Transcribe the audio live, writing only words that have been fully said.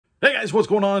Hey guys, what's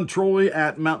going on? Troy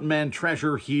at Mountain Man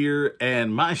Treasure here,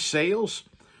 and my sales.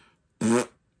 Mountain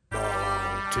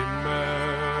Man,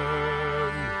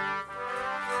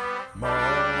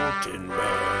 Mountain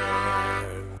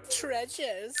Man.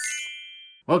 Treasures.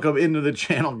 Welcome into the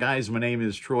channel, guys. My name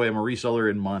is Troy. I'm a reseller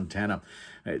in Montana.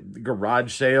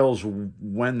 Garage sales,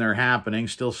 when they're happening,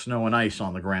 still snow and ice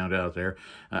on the ground out there.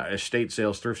 Estate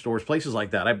sales, thrift stores, places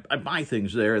like that. I buy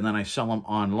things there and then I sell them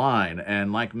online.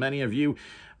 And like many of you,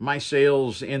 my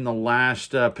sales in the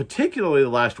last, particularly the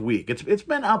last week, it's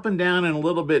been up and down and a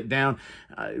little bit down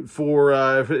for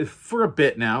a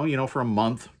bit now, you know, for a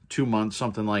month, 2 months,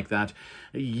 something like that.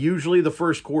 Usually the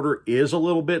first quarter is a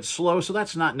little bit slow, so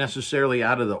that's not necessarily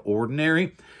out of the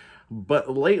ordinary.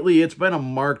 But lately, it's been a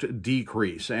marked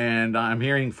decrease, and I'm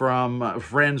hearing from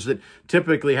friends that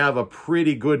typically have a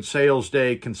pretty good sales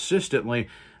day consistently.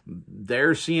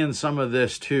 They're seeing some of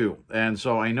this too. And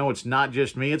so I know it's not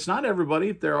just me. It's not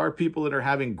everybody. There are people that are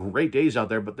having great days out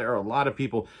there, but there are a lot of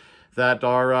people that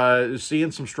are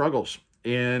seeing some struggles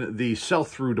in the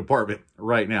sell-through department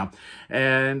right now.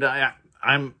 And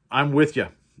I'm with you.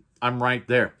 I'm right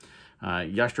there.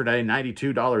 Yesterday,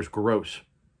 $92 gross,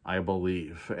 I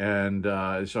believe. And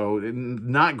so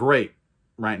not great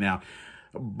right now.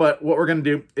 But what we're going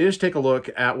to do is take a look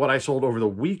at what I sold over the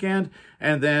weekend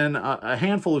and then a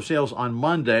handful of sales on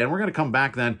Monday. And we're going to come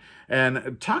back then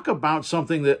and talk about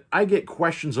something that I get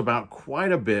questions about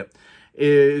quite a bit,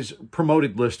 is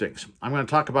promoted listings. I'm going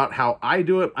to talk about how I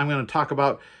do it. I'm going to talk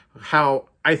about how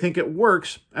I think it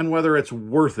works and whether it's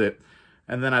worth it.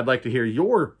 And then I'd like to hear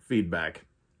your feedback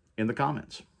in the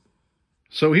comments.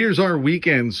 So here's our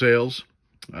weekend sales.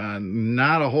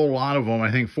 Not a whole lot of them.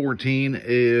 I think 14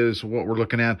 is what we're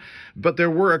looking at. But there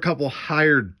were a couple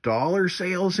higher dollar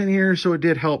sales in here, so it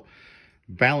did help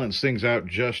balance things out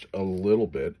just a little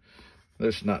bit.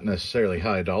 That's not necessarily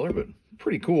high dollar, but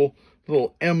pretty cool.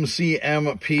 Little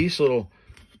MCM piece, little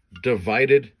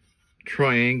divided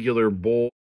triangular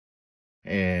bowl.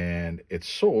 And it's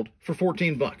sold for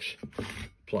 14 bucks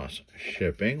plus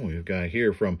shipping. We've got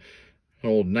here from an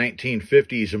old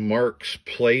 1950s Mark's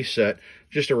playset,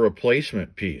 just a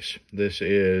replacement piece. This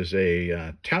is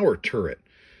a tower turret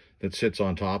that sits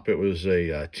on top. It was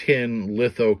a tin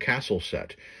litho castle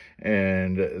set.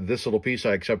 And this little piece,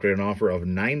 I accepted an offer of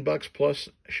 $9 plus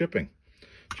shipping,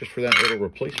 just for that little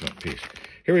replacement piece.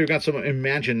 Here we've got some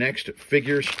Imaginext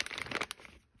figures.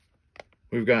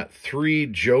 We've got 3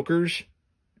 Jokers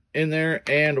in there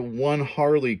and 1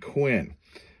 Harley Quinn.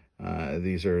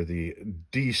 These are the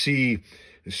DC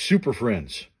Super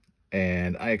Friends,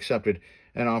 and I accepted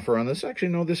an offer on this. Actually,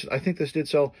 no, I think this did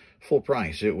sell full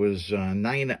price. It was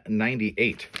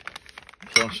 $9.98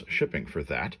 plus shipping for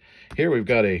that. Here we've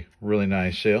got a really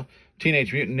nice sale.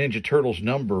 Teenage Mutant Ninja Turtles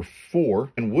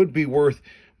 #4, and would be worth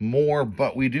more,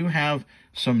 but we do have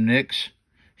some nicks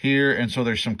here, and so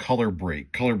there's some color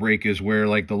break. Color break is where,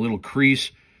 like, the little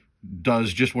crease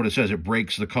does just what it says. It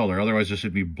breaks the color. Otherwise, this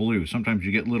would be blue. Sometimes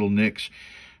you get little nicks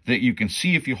that you can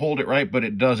see if you hold it right, but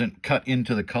it doesn't cut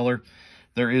into the color.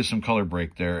 There is some color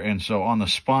break there. And so on the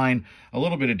spine, a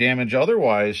little bit of damage.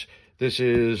 Otherwise, this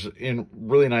is in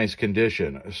really nice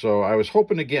condition. So I was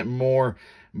hoping to get more,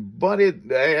 but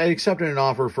I accepted an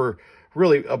offer for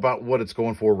really about what it's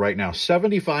going for right now.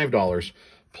 $75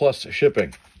 plus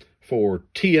shipping for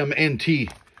TMNT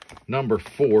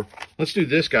 #4. Let's do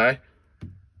this guy,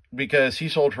 because he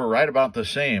sold for right about the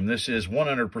same. This is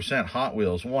 100% Hot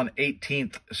Wheels,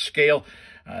 1/18th scale.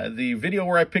 The video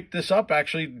where I picked this up,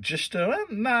 actually just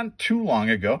not too long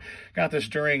ago. Got this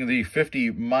during the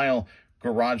 50-mile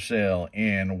garage sale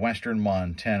in western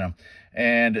Montana.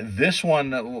 And this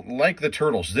one, like the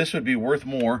Turtles, this would be worth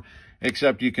more,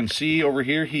 except you can see over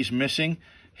here he's missing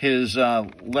his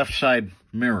left side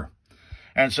mirror.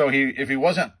 And so if he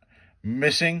wasn't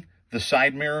missing the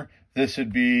side mirror, this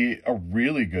would be a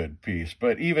really good piece.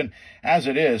 But even as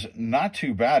it is, not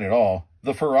too bad at all.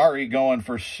 The Ferrari going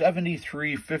for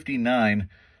 $73.59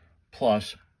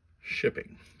 plus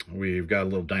shipping. We've got a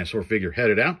little dinosaur figure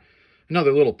headed out.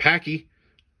 Another little Packy,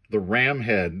 the Ram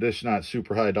head. This is not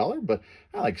super high dollar, but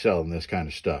I like selling this kind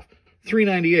of stuff.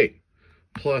 $3.98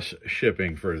 plus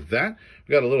shipping for that.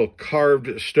 We got a little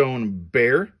carved stone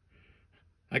bear.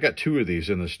 I got 2 of these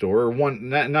in the store. One,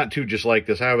 not 2 just like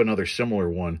this. I have another similar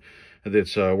one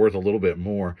that's worth a little bit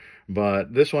more.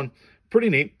 But this one, pretty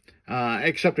neat. I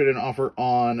accepted an offer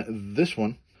on this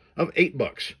one of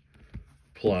 $8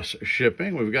 plus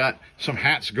shipping. We've got some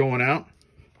hats going out.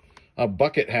 A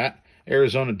bucket hat,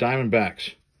 Arizona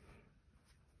Diamondbacks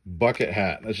bucket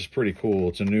hat. This is pretty cool.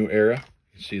 It's a new era.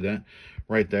 You can see that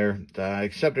right there. I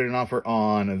accepted an offer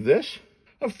on this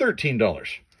of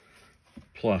 $13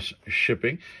 plus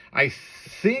shipping. I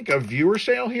think a viewer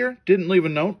sale here. Didn't leave a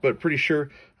note, but pretty sure,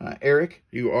 Eric,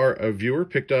 you are a viewer.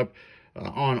 Picked up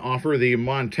on offer the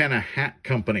Montana Hat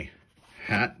Company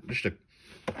hat. Just a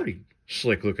pretty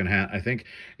slick looking hat, I think.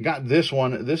 Got this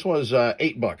one. This was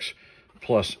 $8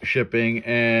 plus shipping,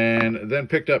 and then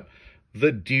picked up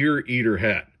the Deer Eater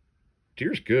hat.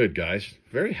 Deer's good, guys.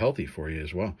 Very healthy for you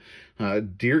as well.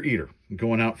 Deer Eater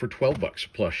going out for $12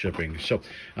 plus shipping. So,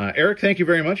 Eric, thank you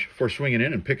very much for swinging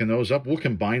in and picking those up. We'll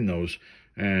combine those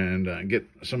and get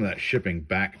some of that shipping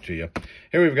back to you.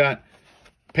 Here we've got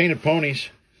painted ponies.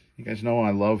 You guys know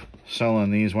I love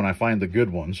selling these when I find the good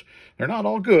ones. They're not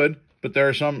all good, but there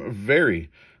are some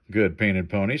very good painted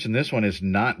ponies, and this one is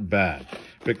not bad.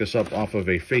 Picked this up off of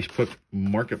a Facebook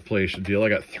Marketplace deal. I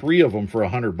got 3 of them for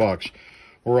 $100.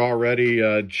 We're already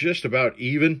just about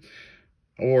even,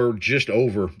 or just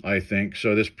over, I think.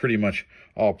 So this pretty much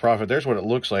all profit. There's what it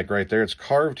looks like right there. It's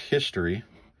carved history.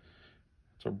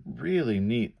 It's a really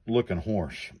neat looking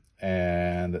horse.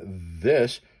 And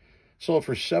this sold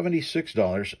for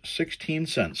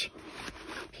 $76.16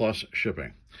 plus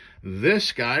shipping.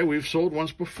 This guy we've sold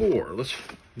once before. Let's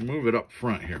move it up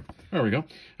front here. There we go.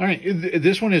 All right,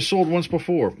 this one is sold once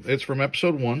before. It's from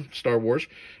Episode 1, Star Wars.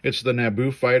 It's the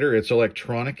Naboo fighter. It's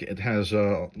electronic. It has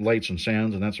lights and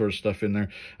sounds and that sort of stuff in there.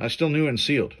 Still new and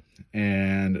sealed.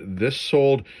 And this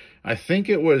sold, I think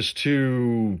it was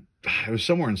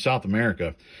somewhere in South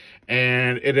America.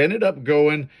 And it ended up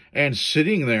going and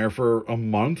sitting there for a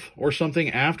month or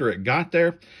something after it got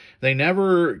there. They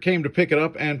never came to pick it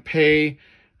up and pay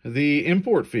the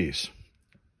import fees,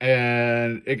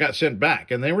 and it got sent back.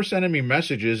 And they were sending me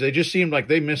messages. It just seemed like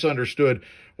they misunderstood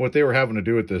what they were having to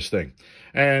do with this thing.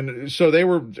 And so they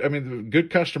were, I mean,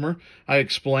 good customer. I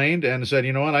explained and said,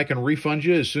 you know what, I can refund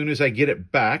you as soon as I get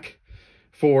it back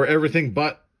for everything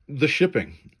but the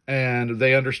shipping. And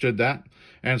they understood that.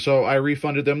 And so I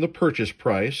refunded them the purchase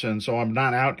price. And so I'm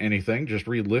not out anything, just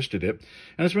relisted it.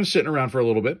 And it's been sitting around for a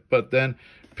little bit, but then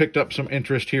picked up some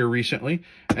interest here recently,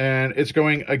 and it's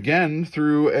going again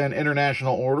through an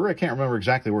international order. I can't remember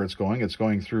exactly where it's going. It's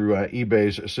going through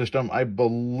eBay's system. I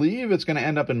believe it's going to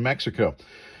end up in Mexico.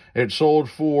 It sold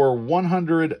for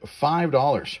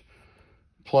 $105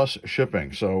 plus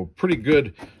shipping. So pretty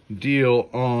good deal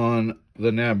on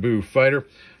the Naboo fighter.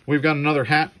 We've got another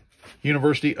hat,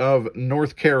 University of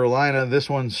North Carolina. This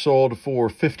one sold for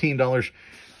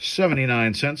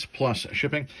 $15.79 plus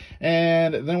shipping.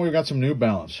 And then we've got some New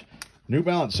Balance. New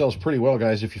Balance sells pretty well,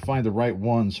 guys, if you find the right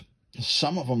ones.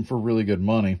 Some of them for really good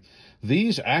money.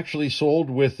 These actually sold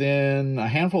within a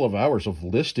handful of hours of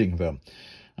listing them.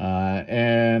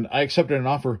 And I accepted an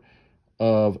offer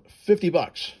of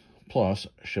 $50 plus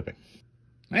shipping.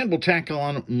 And we'll tackle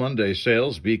on Monday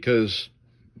sales because,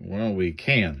 well, we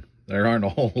can. There aren't a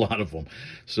whole lot of them.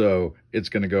 So it's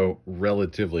going to go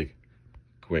relatively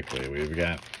quickly. We've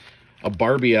got a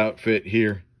Barbie outfit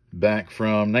here back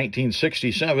from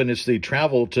 1967. It's the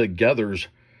Travel Togethers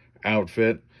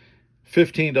outfit.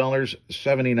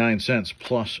 $15.79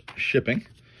 plus shipping.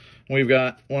 We've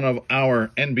got one of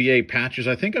our NBA patches.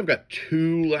 I think I've got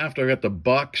 2 left. I've got the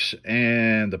Bucks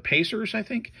and the Pacers, I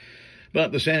think.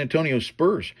 But the San Antonio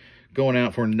Spurs going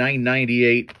out for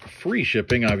 $9.98 free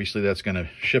shipping. Obviously, that's going to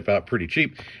ship out pretty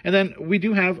cheap. And then we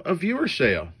do have a viewer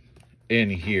sale in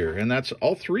here, and that's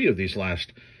all 3 of these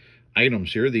last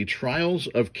items here. The Trials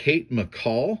of Kate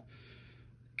McCall,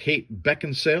 Kate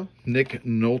Beckinsale, Nick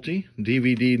Nolte,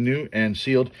 DVD new and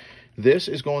sealed. This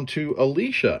is going to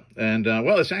Alicia, and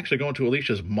well, it's actually going to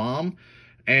Alicia's mom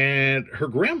and her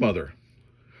grandmother,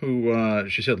 who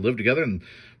she said live together and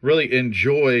really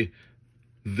enjoy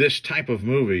this type of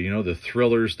movie, you know, the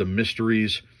thrillers, the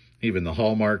mysteries, even the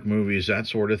Hallmark movies, that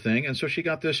sort of thing. And so she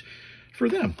got this for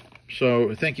them.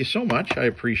 So thank you so much. I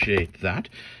appreciate that.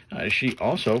 She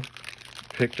also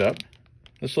picked up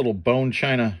this little bone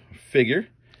china figure.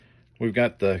 We've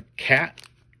got the cat.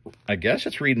 I guess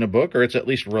it's reading a book, or it's at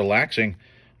least relaxing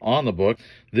on the book.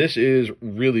 This is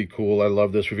really cool. I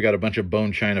love this. We've got a bunch of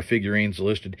bone china figurines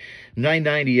listed.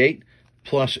 $9.98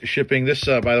 plus shipping. This,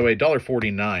 by the way,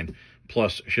 $1.49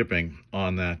 plus shipping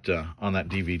on that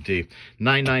DVD.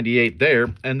 $9.98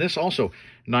 there, and this also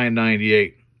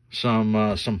 $9.98.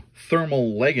 Some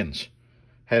thermal leggings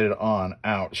headed on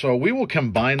out. So we will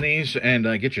combine these and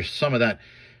get you some of that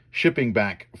shipping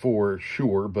back for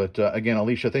sure. But again,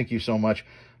 Alicia, thank you so much.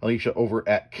 Alicia over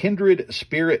at Kindred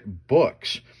Spirit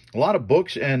Books. A lot of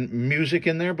books and music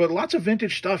in there, but lots of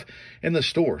vintage stuff in the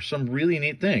store. Some really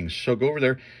neat things. So go over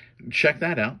there, check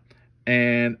that out.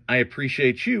 And I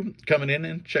appreciate you coming in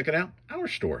and checking out our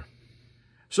store.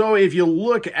 So if you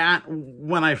look at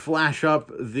when I flash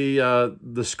up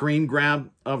the screen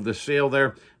grab of the sale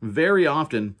there, very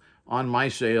often on my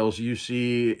sales, you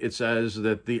see it says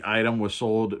that the item was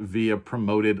sold via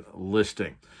promoted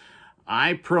listing.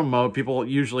 I promote, people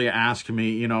usually ask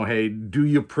me, you know, hey, do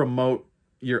you promote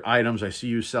your items? I see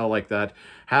you sell like that.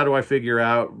 How do I figure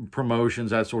out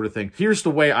promotions, that sort of thing? Here's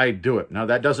the way I do it. Now,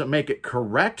 that doesn't make it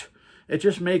correct. It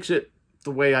just makes it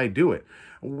the way I do it.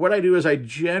 What I do is I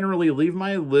generally leave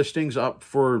my listings up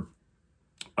for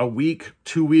a week,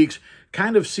 2 weeks,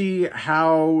 kind of see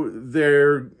how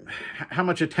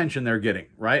much attention they're getting,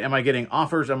 right? Am I getting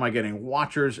offers? Am I getting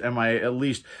watchers? Am I at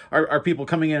least, are people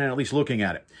coming in and at least looking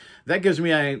at it? That gives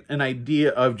me an idea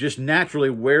of just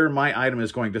naturally where my item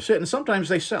is going to sit. And sometimes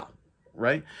they sell,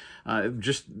 right?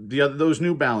 Just those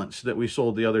New Balance that we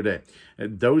sold the other day,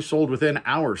 those sold within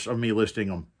hours of me listing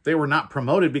them. They were not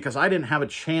promoted because I didn't have a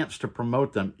chance to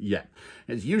promote them yet.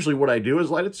 It's usually what I do is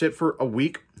let it sit for a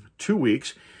week, 2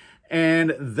 weeks,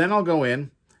 and then I'll go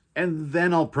in and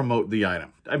then I'll promote the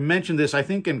item. I mentioned this, I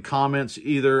think, in comments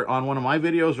either on one of my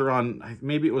videos or on,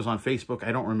 maybe it was on Facebook.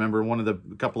 I don't remember, one of the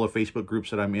couple of Facebook groups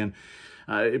that I'm in.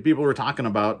 People were talking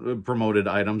about promoted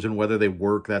items and whether they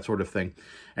work, that sort of thing.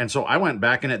 And so I went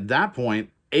back, and at that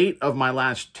point, 8 of my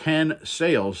last 10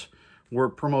 sales were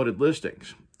promoted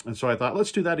listings. And so I thought,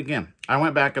 let's do that again. I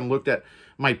went back and looked at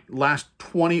my last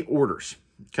 20 orders.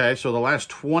 Okay, so the last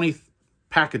 20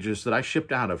 packages that I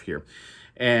shipped out of here,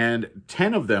 and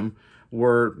 10 of them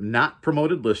were not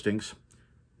promoted listings.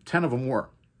 10 of them were.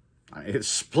 It's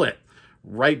split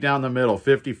right down the middle,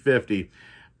 50-50.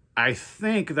 I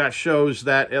think that shows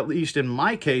that, at least in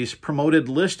my case, promoted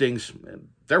listings,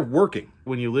 they're working.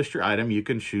 When you list your item, you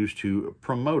can choose to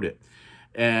promote it.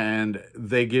 And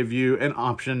they give you an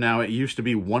option. Now, it used to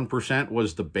be 1%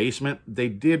 was the basement. They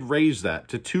did raise that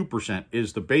to 2%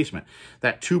 is the basement.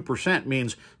 That 2%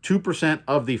 means 2%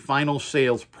 of the final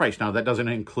sales price. Now, that doesn't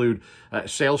include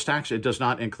sales tax. It does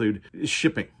not include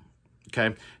shipping.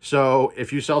 Okay, so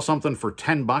if you sell something for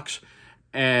 10 bucks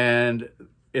and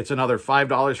it's another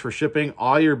 $5 for shipping,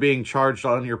 all you're being charged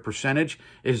on your percentage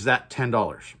is that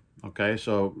 $10. Okay,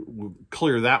 so we'll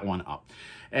clear that one up.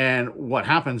 And what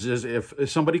happens is if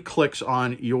somebody clicks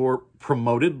on your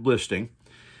promoted listing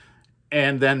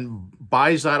and then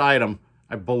buys that item,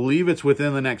 I believe it's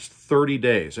within the next 30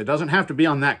 days. It doesn't have to be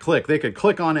on that click. They could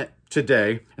click on it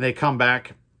today and they come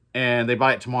back and they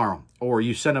buy it tomorrow. Or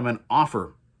you send them an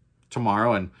offer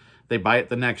tomorrow and they buy it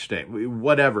the next day.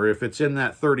 Whatever, if it's in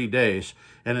that 30 days,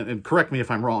 and correct me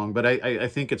if I'm wrong, but I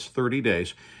think it's 30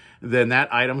 days, then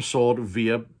that item sold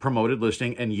via promoted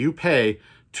listing and you pay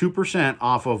 2%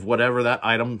 off of whatever that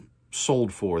item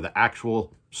sold for, the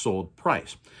actual sold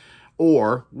price,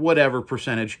 or whatever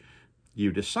percentage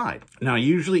you decide. Now,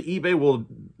 usually eBay will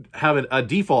have a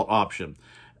default option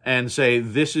and say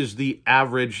this is the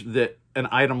average that an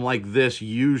item like this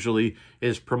usually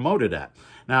is promoted at.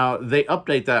 Now, they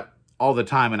update that all the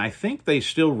time, and I think they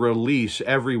still release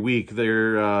every week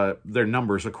their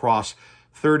numbers across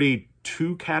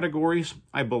 32 categories,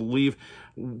 I believe,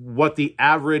 what the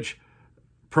average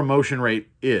promotion rate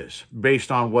is based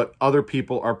on what other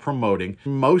people are promoting.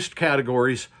 Most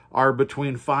categories are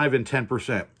between 5 and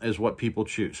 10% is what people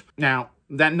choose. Now,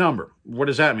 that number, what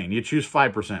does that mean? You choose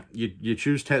 5%. You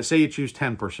choose 10, say you choose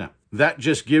 10%. That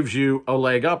just gives you a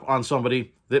leg up on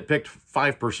somebody that picked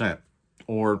 5%,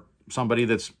 or somebody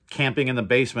that's camping in the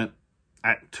basement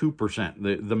at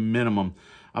 2%, the minimum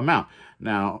amount.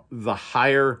 Now, the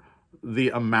higher the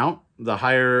amount, the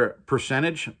higher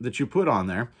percentage that you put on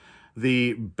there,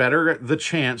 the better the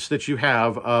chance that you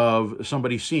have of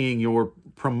somebody seeing your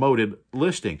promoted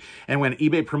listing. And when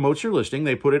eBay promotes your listing,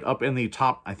 they put it up in the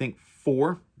top, I think,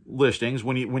 4 listings.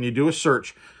 When you do a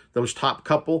search, those top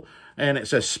couple, and it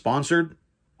says sponsored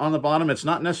on the bottom, it's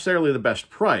not necessarily the best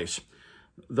price.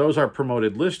 Those are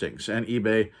promoted listings, and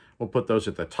eBay will put those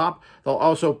at the top. They'll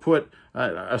also put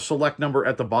a select number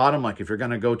at the bottom, like if you're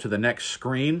going to go to the next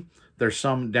screen, there's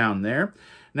some down there.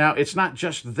 Now, it's not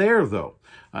just there, though.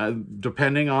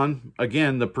 Depending on,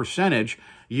 again, the percentage,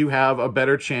 you have a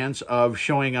better chance of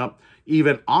showing up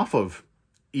even off of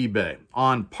eBay,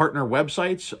 on partner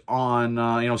websites,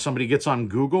 on, somebody gets on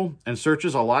Google and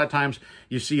searches. A lot of times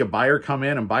you see a buyer come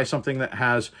in and buy something that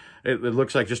has, it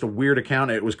looks like just a weird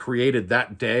account. It was created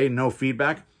that day, no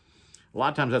feedback. A lot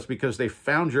of times that's because they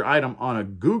found your item on a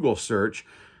Google search.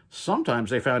 Sometimes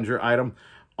they found your item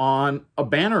on a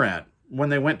banner ad when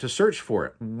they went to search for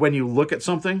it. When you look at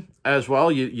something as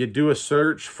well, you do a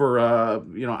search for,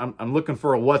 I'm looking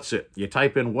for a what's it. You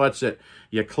type in what's it.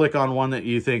 You click on one that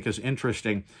you think is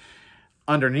interesting.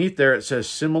 Underneath there, it says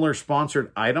similar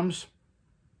sponsored items.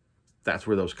 That's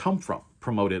where those come from.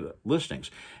 promoted listings.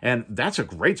 And that's a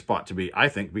great spot to be, I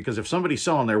think, because if somebody's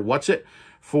selling their what's it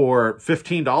for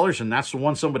 $15 and that's the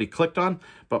one somebody clicked on,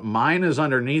 but mine is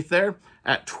underneath there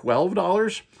at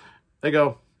 $12, they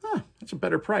go, that's a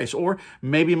better price. Or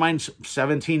maybe mine's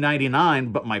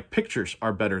 $17.99, but my pictures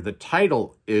are better. The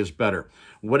title is better.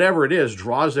 Whatever it is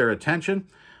draws their attention.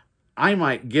 I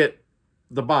might get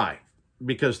the buy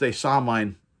because they saw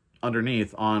mine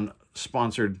underneath on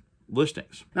sponsored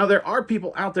listings. Now, there are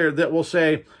people out there that will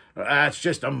say, it's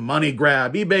just a money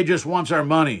grab. eBay just wants our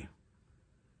money.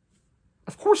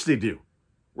 Of course they do,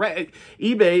 right?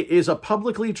 eBay is a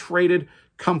publicly traded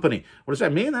company. What does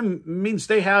that mean? That means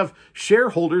they have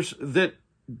shareholders that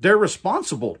they're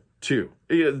responsible to.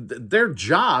 Their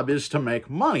job is to make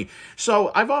money.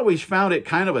 So I've always found it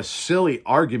kind of a silly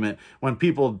argument when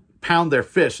people pound their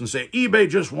fists and say, eBay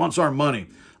just wants our money.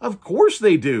 Of course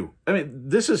they do. I mean,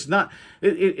 this is not,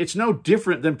 it's no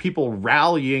different than people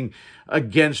rallying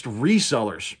against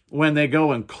resellers when they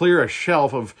go and clear a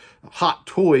shelf of hot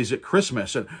toys at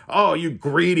Christmas and, oh, you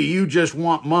greedy, you just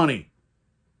want money.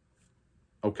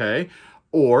 Okay?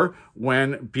 Or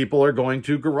when people are going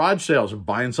to garage sales,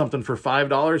 buying something for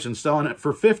 $5 and selling it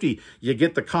for $50. You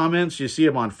get the comments, you see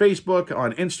them on Facebook,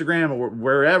 on Instagram, or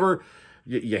wherever.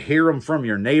 You hear them from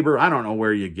your neighbor. I don't know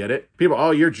where you get it. People,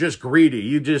 oh, you're just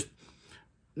greedy.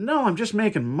 No, I'm just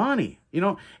making money. You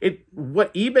know,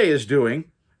 what eBay is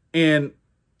doing in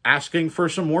asking for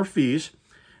some more fees,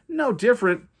 no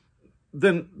different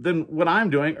than what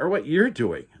I'm doing or what you're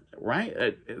doing,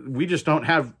 right? We just don't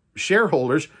have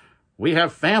shareholders. We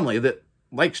have family that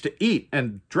likes to eat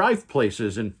and drive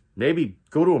places and maybe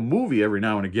go to a movie every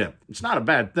now and again. It's not a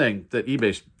bad thing that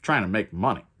eBay's trying to make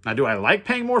money. Now, do I like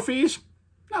paying more fees?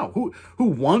 No, who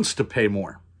wants to pay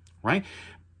more, right?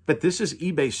 But this is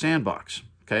eBay Sandbox,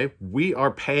 okay? We are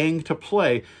paying to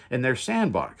play in their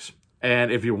sandbox.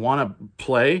 And if you want to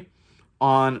play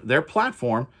on their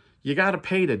platform, you got to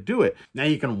pay to do it. Now,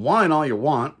 you can whine all you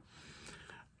want.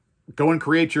 Go and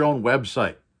create your own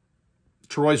website.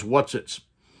 Troy's Whatsits.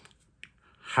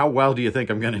 How well do you think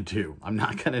I'm going to do? I'm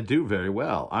not going to do very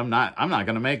well. I'm not going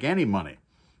to make any money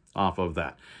off of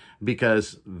that,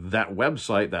 because that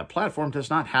website, that platform does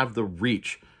not have the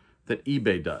reach that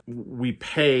eBay does. We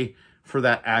pay for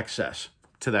that access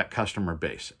to that customer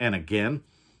base. And again,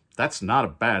 that's not a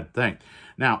bad thing.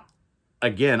 Now,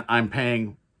 again, I'm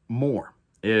paying more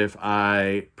if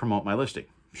I promote my listing.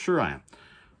 Sure I am.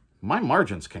 My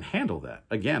margins can handle that.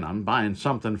 Again, I'm buying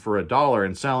something for $1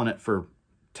 and selling it for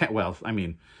 10, well, I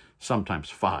mean, sometimes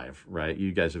 5, right?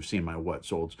 You guys have seen my what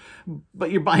solds.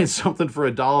 But you're buying something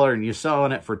for $1 and you're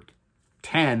selling it for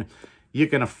 10, you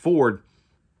can afford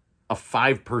a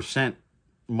 5%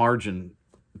 margin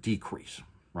decrease,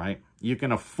 right? You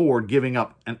can afford giving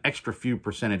up an extra few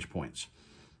percentage points.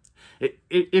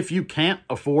 If you can't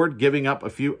afford giving up a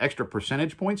few extra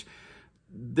percentage points,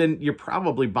 then you're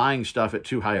probably buying stuff at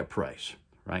too high a price,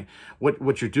 right?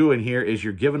 What you're doing here is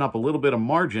you're giving up a little bit of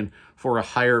margin for a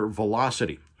higher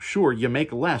velocity. Sure, you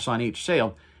make less on each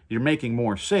sale, you're making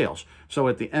more sales. So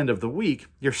at the end of the week,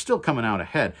 you're still coming out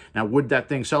ahead. Now, would that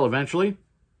thing sell eventually?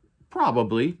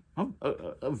 Probably,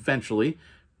 eventually,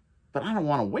 but I don't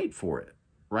want to wait for it,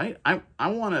 right? I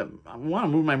want to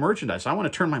move my merchandise. I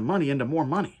want to turn my money into more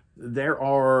money. There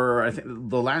are, I think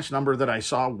the last number that I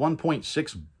saw,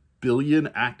 1.6 billion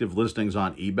active listings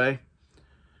on eBay,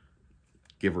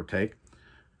 give or take.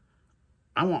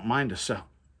 I want mine to sell,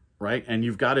 right? And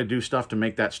you've got to do stuff to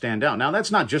make that stand out. Now,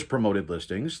 that's not just promoted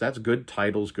listings. That's good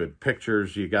titles, good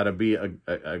pictures. You got to be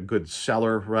a good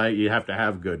seller, right? You have to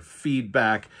have good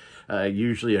feedback.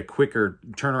 Usually a quicker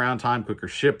turnaround time, quicker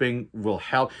shipping will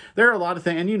help. There are a lot of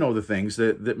things, and you know the things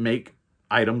that make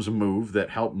items move, that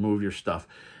help move your stuff.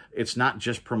 It's not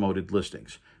just promoted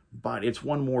listings, but it's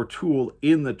one more tool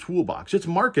in the toolbox. It's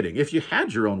marketing. If you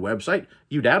had your own website,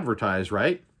 you'd advertise,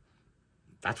 right?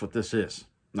 That's what this is.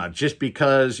 Now, just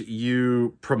because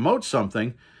you promote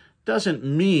something doesn't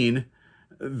mean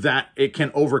that it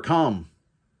can overcome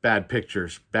bad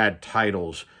pictures, bad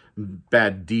titles,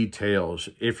 bad details.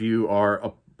 If you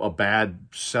are a bad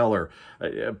seller,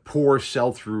 a poor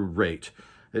sell-through rate,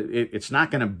 it's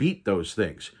not going to beat those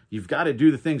things. You've got to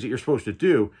do the things that you're supposed to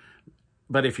do.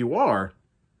 But if you are,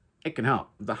 it can help.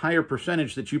 The higher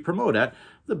percentage that you promote at,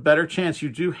 the better chance you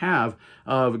do have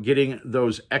of getting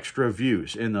those extra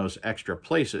views in those extra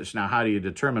places. Now, how do you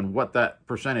determine what that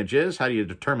percentage is? How do you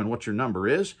determine what your number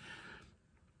is?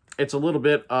 It's a little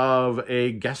bit of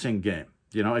a guessing game.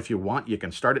 You know, if you want, you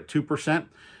can start at 2%,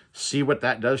 see what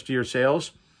that does to your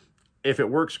sales. If it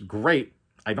works, great.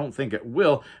 I don't think it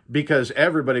will, because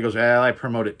everybody goes, I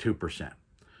promote at 2%.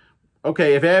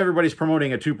 Okay, if everybody's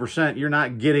promoting at 2%, you're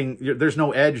not getting, there's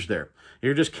no edge there.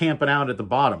 You're just camping out at the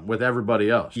bottom with everybody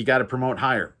else. You got to promote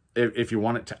higher if you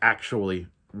want it to actually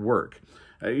work.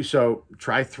 So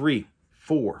try 3,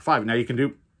 4, 5. Now you can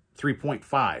do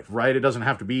 3.5, right? It doesn't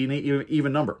have to be an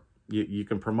even number. You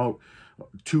can promote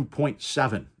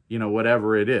 2.7,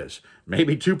 whatever it is.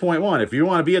 Maybe 2.1. If you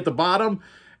want to be at the bottom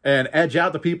and edge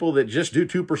out the people that just do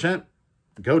 2%,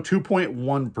 go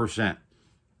 2.1%.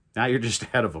 Now you're just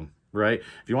ahead of them, right?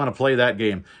 If you want to play that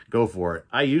game, go for it.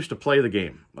 I used to play the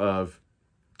game of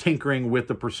tinkering with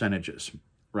the percentages,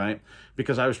 right?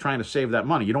 Because I was trying to save that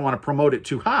money. You don't want to promote it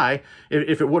too high.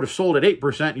 If it would have sold at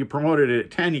 8%, you promoted it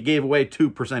at 10, you gave away 2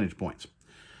 percentage points.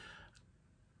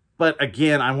 But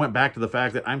again, I went back to the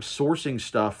fact that I'm sourcing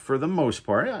stuff for the most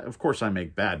part. Of course, I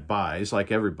make bad buys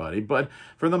like everybody, but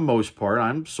for the most part,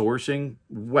 I'm sourcing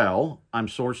well. I'm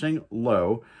sourcing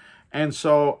low. And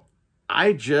so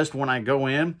when I go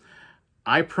in,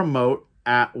 I promote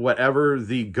at whatever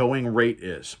the going rate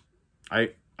is.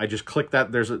 I just click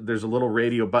that. There's a little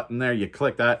radio button there. You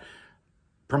click that.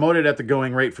 Promote it at the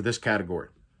going rate for this category.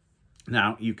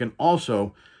 Now, you can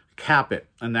also cap it,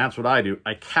 and that's what I do.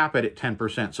 I cap it at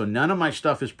 10%. So none of my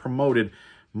stuff is promoted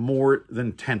more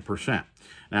than 10%.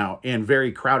 Now, in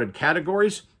very crowded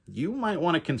categories, you might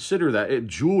want to consider that.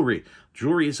 Jewelry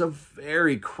is a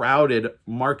very crowded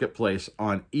marketplace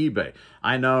on eBay.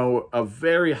 I know a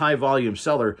very high volume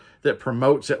seller that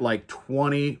promotes at like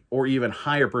 20 or even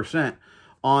higher percent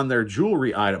on their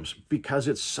jewelry items because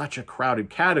it's such a crowded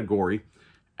category,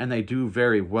 and they do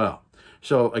very well.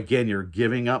 So again, you're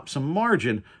giving up some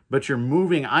margin, but you're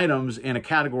moving items in a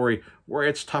category where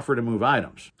it's tougher to move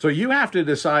items. So you have to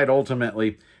decide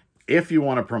ultimately if you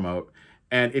want to promote,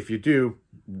 and if you do,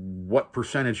 what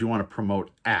percentage you want to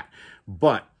promote at.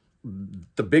 But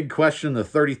the big question, the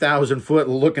 30,000 foot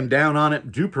looking down on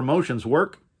it, do promotions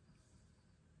work?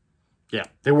 Yeah,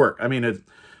 they work. I mean,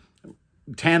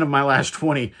 10 of my last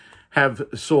 20 have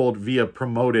sold via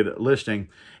promoted listing,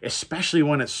 especially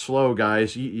when it's slow,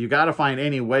 guys. You got to find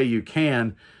any way you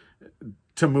can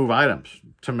to move items,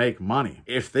 to make money.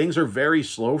 If things are very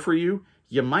slow for you,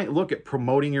 you might look at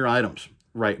promoting your items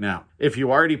right now. If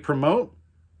you already promote,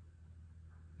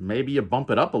 maybe you bump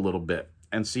it up a little bit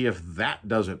and see if that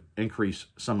doesn't increase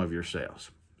some of your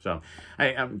sales. So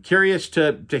I'm curious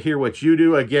to hear what you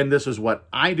do. Again, this is what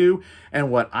I do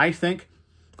and what I think,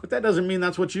 but that doesn't mean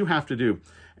that's what you have to do.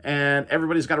 And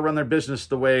everybody's got to run their business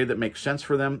the way that makes sense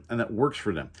for them and that works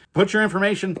for them. Put your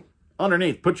information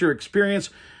underneath. Put your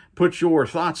experience, put your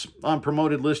thoughts on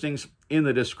promoted listings in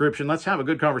the description. Let's have a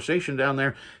good conversation down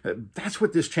there. That's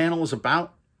what this channel is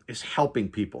about, is helping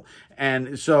people.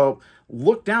 And so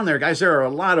look down there, guys. There are a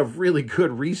lot of really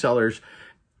good resellers.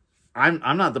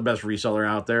 I'm not the best reseller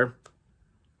out there.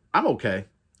 I'm okay.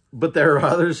 But there are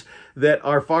others that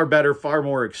are far better, far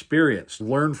more experienced.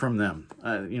 Learn from them.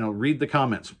 Read the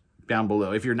comments down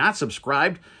below. If you're not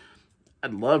subscribed,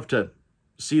 I'd love to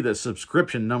see the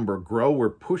subscription number grow. We're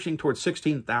pushing towards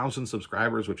 16,000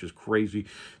 subscribers, which is crazy.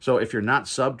 So if you're not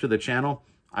subbed to the channel,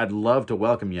 I'd love to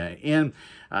welcome you in.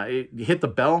 Hit the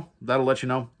bell. That'll let you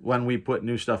know when we put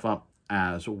new stuff up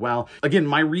as well. Again,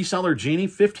 my reseller Genie,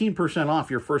 15%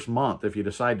 off your first month if you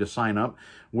decide to sign up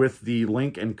with the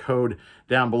link and code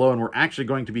down below. And we're actually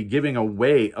going to be giving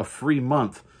away a free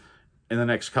month in the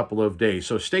next couple of days.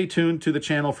 So stay tuned to the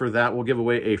channel for that. We'll give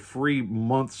away a free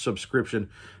month subscription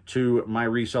to my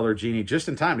reseller Genie just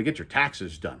in time to get your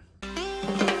taxes done.